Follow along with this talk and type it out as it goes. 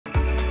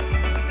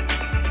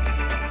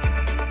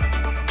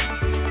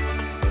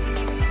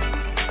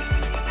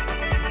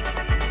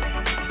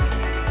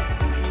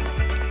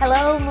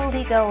Hello,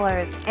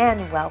 moviegoers,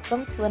 and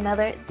welcome to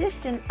another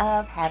edition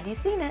of Have You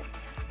Seen It?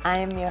 I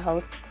am your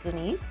host,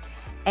 Denise,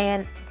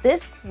 and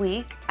this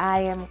week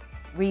I am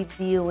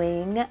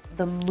reviewing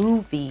the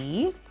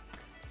movie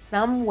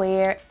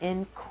Somewhere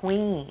in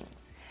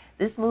Queens.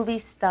 This movie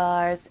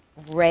stars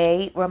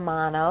Ray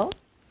Romano,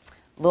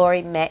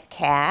 Laurie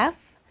Metcalf,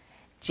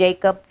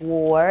 Jacob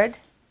Ward,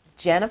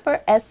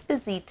 Jennifer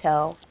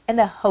Esposito, and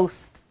a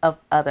host of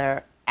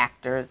other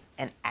actors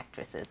and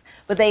actresses.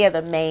 But they are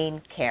the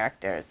main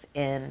characters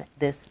in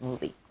this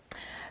movie.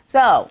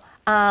 So,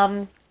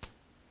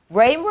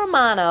 Ray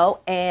Romano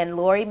and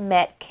Laurie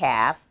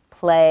Metcalf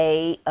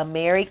play a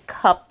married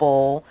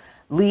couple,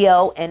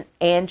 Leo and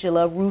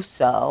Angela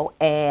Russo,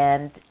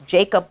 and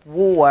Jacob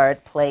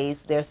Ward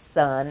plays their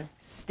son,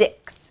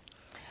 Styx.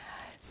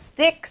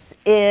 Styx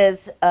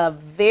is a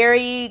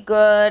very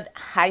good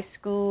high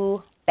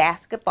school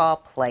basketball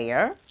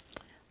player,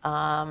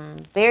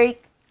 very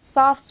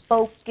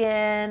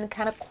soft-spoken,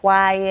 kind of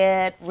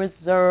quiet,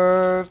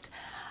 reserved,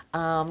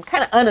 kind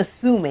of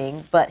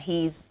unassuming, but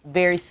he's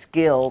very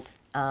skilled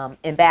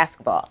in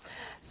basketball.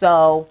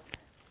 So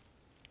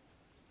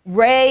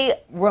Ray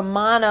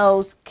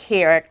Romano's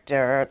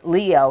character,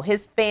 Leo,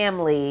 his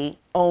family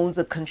owns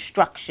a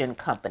construction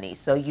company.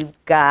 So you've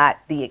got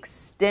the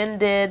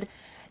extended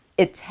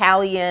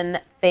Italian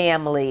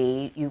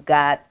family. You've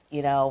got,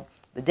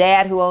 the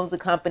dad who owns the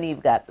company.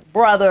 You've got the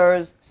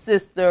brothers,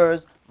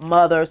 sisters,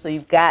 mother. So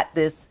you've got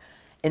this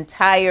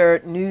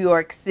entire New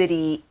York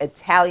City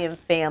Italian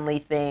family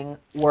thing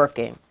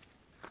working.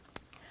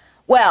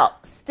 Well,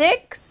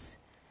 Styx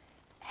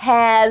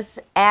has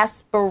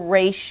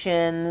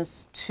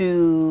aspirations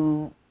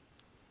to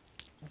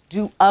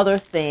do other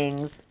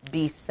things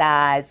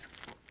besides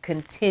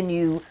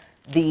continue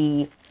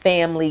the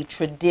family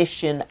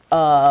tradition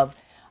of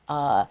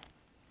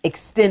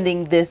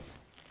extending this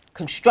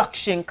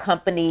construction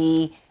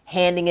company,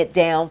 handing it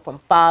down from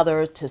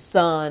father to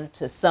son,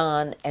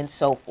 and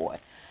so forth.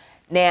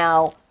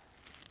 Now,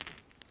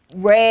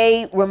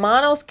 Ray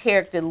Romano's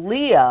character,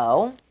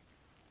 Leo,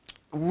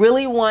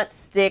 really wants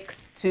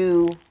Styx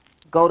to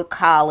go to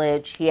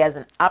college. He has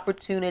an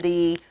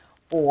opportunity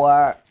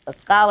for a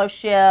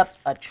scholarship,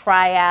 a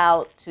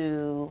tryout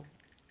to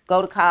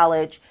go to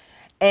college.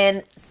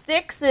 And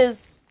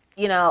Styx's,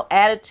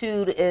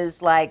 attitude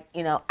is like,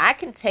 I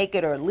can take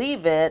it or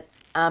leave it.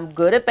 I'm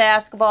good at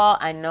basketball.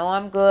 I know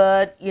I'm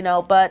good,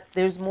 but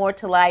there's more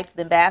to life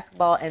than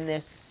basketball, and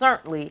there's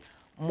certainly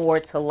more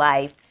to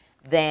life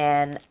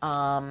than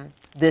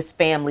this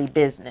family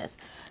business.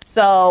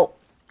 So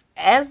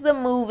as the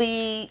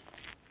movie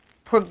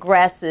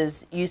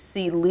progresses, you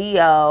see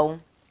Leo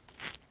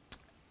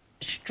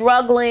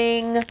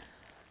struggling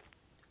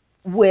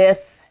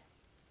with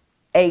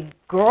a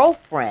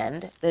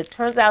girlfriend that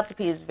turns out to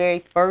be his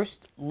very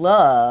first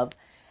love.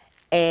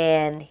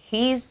 And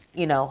he's,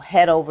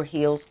 head over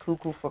heels,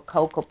 cuckoo for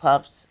Cocoa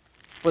Puffs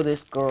for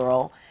this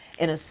girl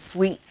in a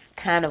sweet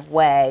kind of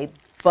way.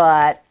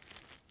 But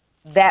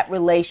that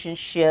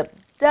relationship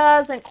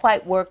doesn't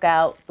quite work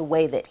out the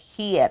way that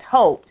he had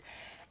hoped.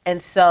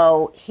 And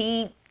so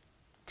he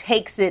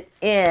takes it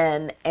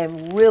in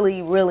and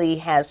really, really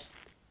has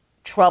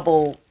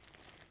trouble,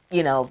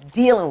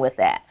 dealing with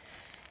that.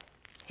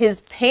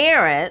 His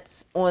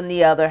parents, on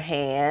the other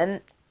hand,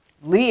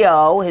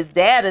 Leo, his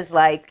dad, is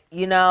like,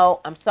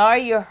 I'm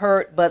sorry you're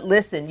hurt, but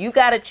listen, you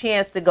got a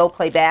chance to go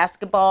play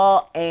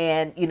basketball,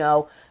 and,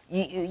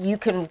 you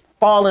can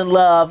fall in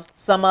love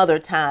some other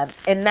time,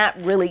 and not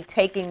really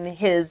taking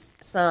his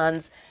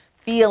son's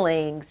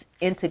feelings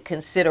into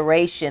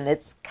consideration.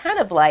 It's kind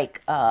of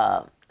like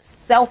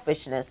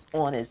selfishness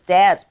on his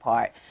dad's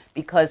part,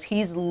 because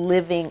he's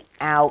living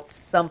out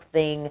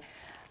something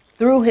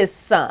through his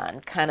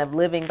son, kind of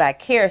living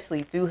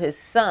vicariously through his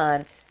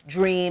son,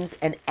 dreams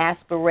and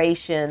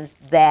aspirations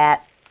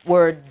that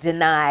were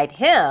denied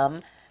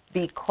him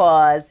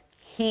because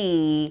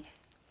he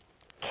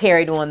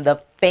carried on the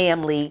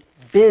family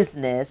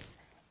business,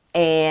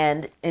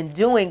 and in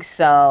doing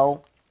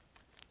so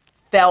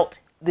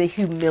felt the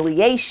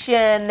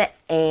humiliation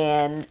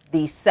and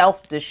the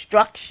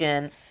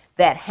self-destruction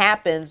that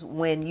happens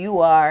when you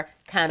are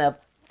kind of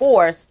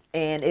forced,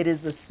 and it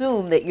is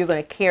assumed that you're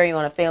going to carry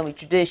on a family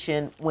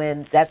tradition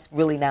when that's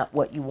really not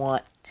what you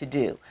want to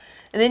do.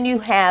 And then you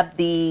have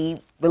the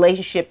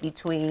relationship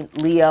between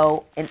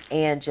Leo and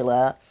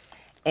Angela,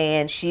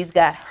 and she's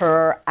got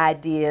her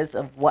ideas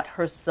of what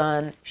her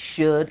son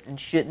should and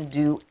shouldn't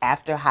do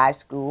after high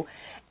school.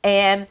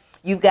 And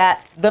you've got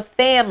the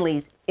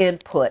family's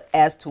input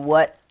as to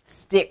what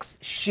Styx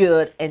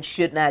should and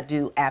should not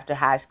do after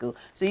high school.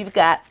 So you've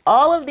got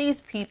all of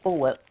these people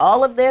with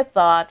all of their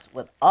thoughts,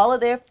 with all of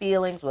their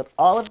feelings, with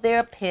all of their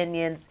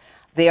opinions,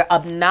 their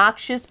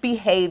obnoxious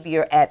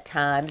behavior at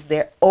times,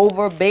 their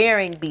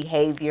overbearing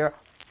behavior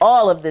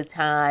all of the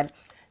time,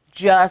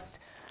 just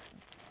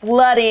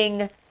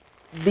flooding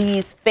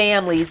these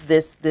families,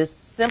 this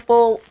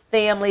simple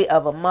family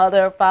of a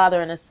mother,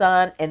 father, and a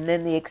son, and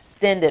then the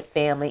extended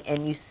family,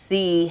 and you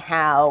see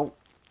how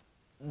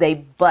they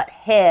butt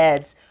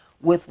heads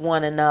with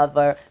one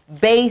another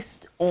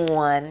based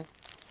on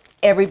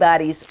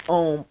everybody's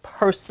own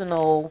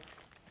personal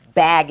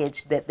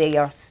baggage that they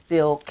are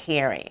still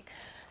carrying.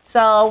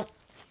 So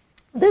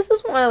this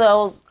is one of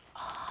those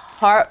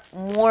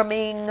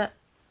heartwarming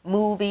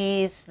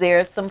movies.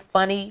 There's some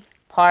funny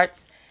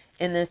parts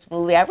in this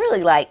movie. I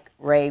really like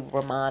Ray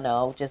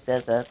Romano, just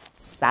as a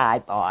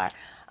sidebar.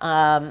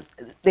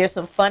 There's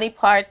some funny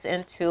parts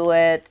into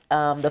it.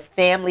 The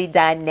family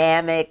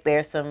dynamic,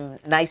 there's some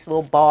nice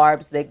little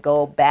barbs that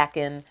go back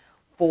and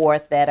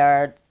forth that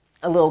are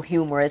a little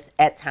humorous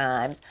at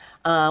times,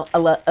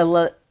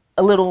 a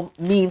little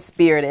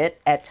mean-spirited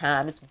at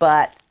times,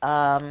 but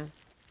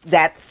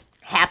that's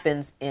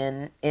happens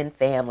in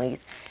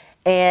families.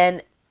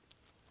 And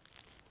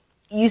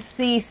you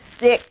see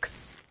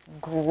Sticks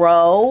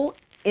grow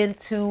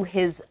into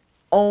his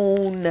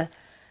own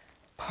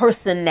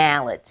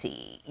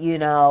personality. You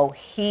know,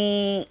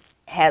 he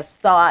has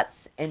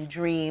thoughts and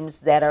dreams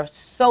that are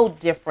so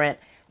different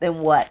than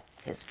what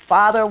his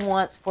father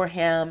wants for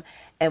him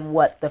and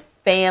what the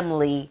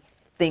family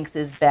thinks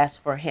is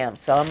best for him.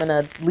 So I'm going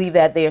to leave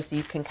that there so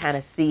you can kind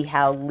of see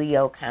how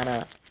Leo kind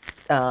of,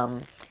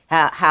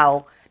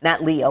 how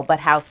not Leo, but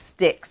how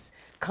Sticks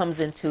comes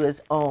into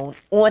his own,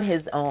 on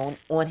his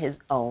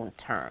own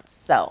terms.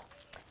 So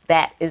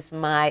that is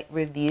my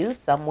review,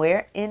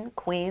 Somewhere in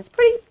Queens.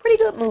 Pretty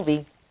good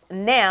movie.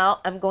 Now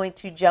I'm going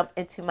to jump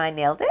into my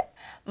Nailed It.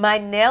 My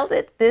Nailed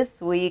It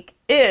this week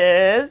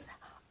is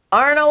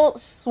Arnold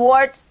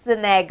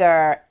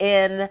Schwarzenegger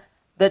in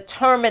The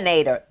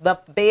Terminator, the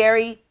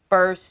very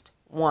first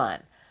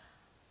one.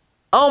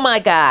 Oh my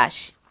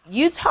gosh,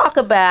 you talk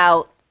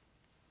about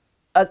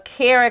a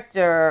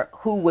character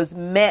who was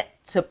meant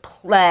to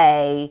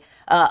play,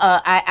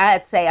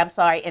 I'd say, I'm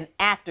sorry, an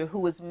actor who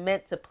was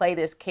meant to play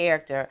this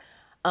character.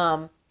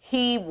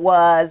 He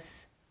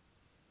was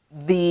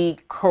the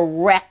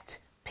correct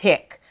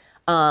pick.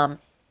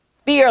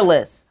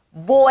 Fearless,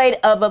 void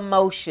of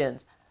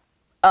emotions,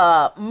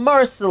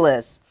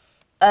 merciless,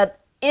 an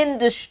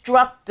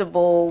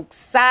indestructible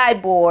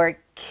cyborg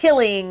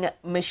killing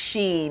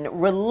machine,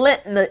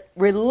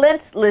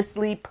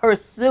 relentlessly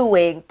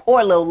pursuing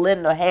poor little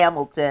Linda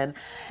Hamilton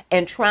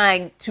and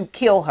trying to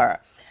kill her.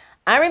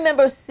 I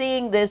remember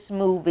seeing this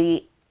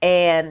movie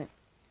and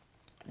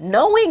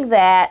knowing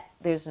that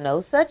there's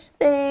no such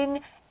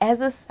thing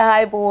as a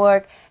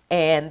cyborg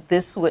and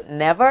this would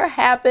never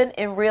happen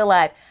in real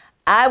life.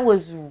 I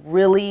was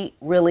really,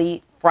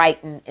 really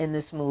frightened in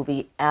this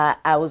movie.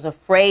 I was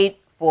afraid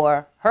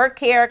for her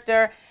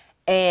character,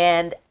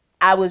 and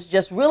I was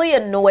just really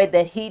annoyed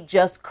that he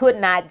just could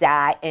not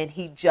die and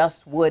he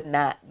just would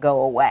not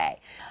go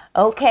away.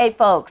 Okay,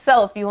 folks,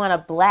 so if you want a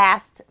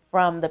blast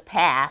from the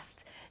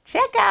past,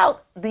 check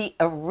out the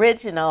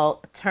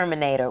original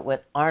Terminator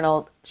with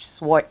Arnold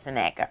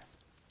Schwarzenegger.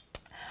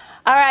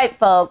 All right,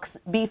 folks,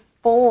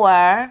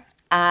 before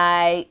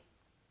I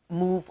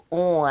move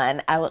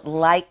on, I would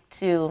like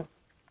to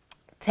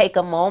take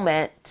a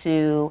moment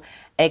to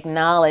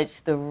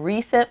acknowledge the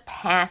recent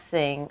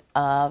passing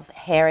of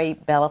Harry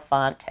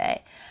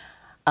Belafonte,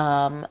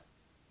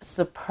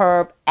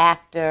 superb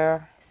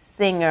actor,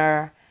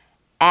 singer,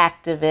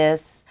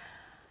 activist.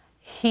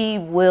 He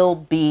will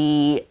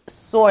be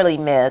sorely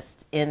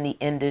missed in the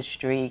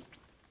industry,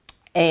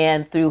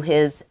 and through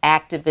his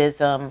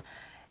activism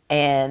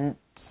and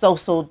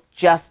social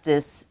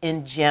justice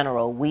in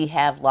general, we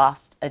have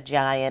lost a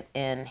giant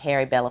in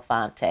Harry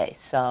Belafonte.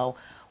 So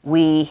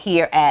we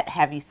here at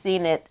Have You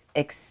Seen It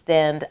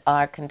extend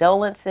our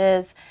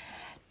condolences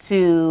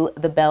to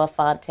the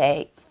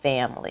Belafonte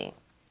family.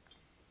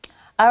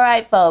 All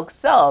right, folks,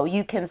 so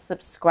you can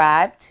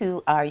subscribe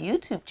to our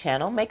YouTube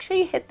channel. Make sure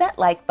you hit that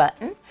like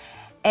button.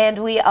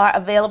 And we are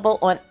available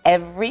on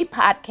every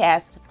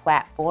podcast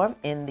platform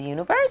in the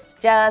universe.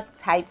 Just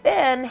type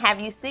in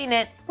Have You Seen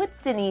It with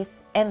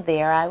Denise, and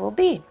there I will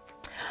be.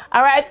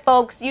 All right,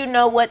 folks, you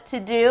know what to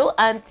do.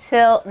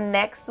 Until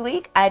next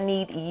week, I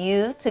need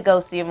you to go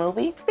see a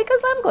movie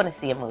because I'm going to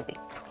see a movie.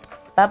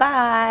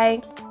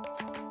 Bye-bye.